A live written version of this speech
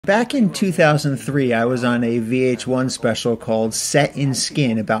Back in 2003, I was on a VH1 special called Set in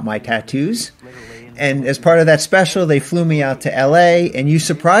Skin about my tattoos. And as part of that special, they flew me out to LA, and you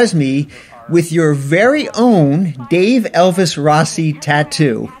surprised me with your very own Dave Elvis Rossi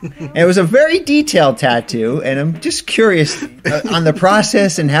tattoo. And it was a very detailed tattoo, and I'm just curious on the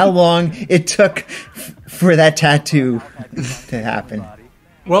process and how long it took for that tattoo to happen.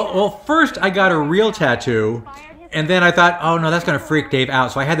 Well, first I got a real tattoo, and then I thought, oh no, that's going to freak Dave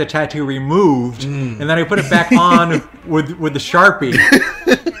out. So I had the tattoo removed, and then I put it back on with the Sharpie,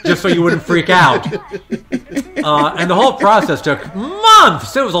 just so you wouldn't freak out. And the whole process took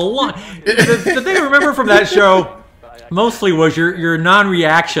months. It was a long. The thing I remember from that show mostly was your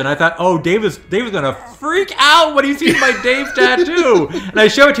non-reaction. I thought, oh, Dave is going to freak out when he sees my Dave tattoo, and I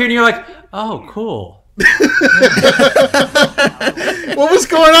show it to you, and you're like, oh, cool. What was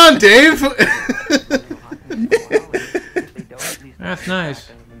going on, Dave? That's nice.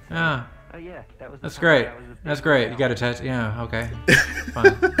 Yeah. That's great. That's great. You got a tattoo. Yeah, okay.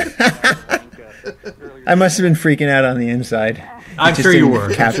 Fine. I must have been freaking out on the inside. I'm sure you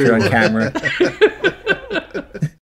were. Captured on camera.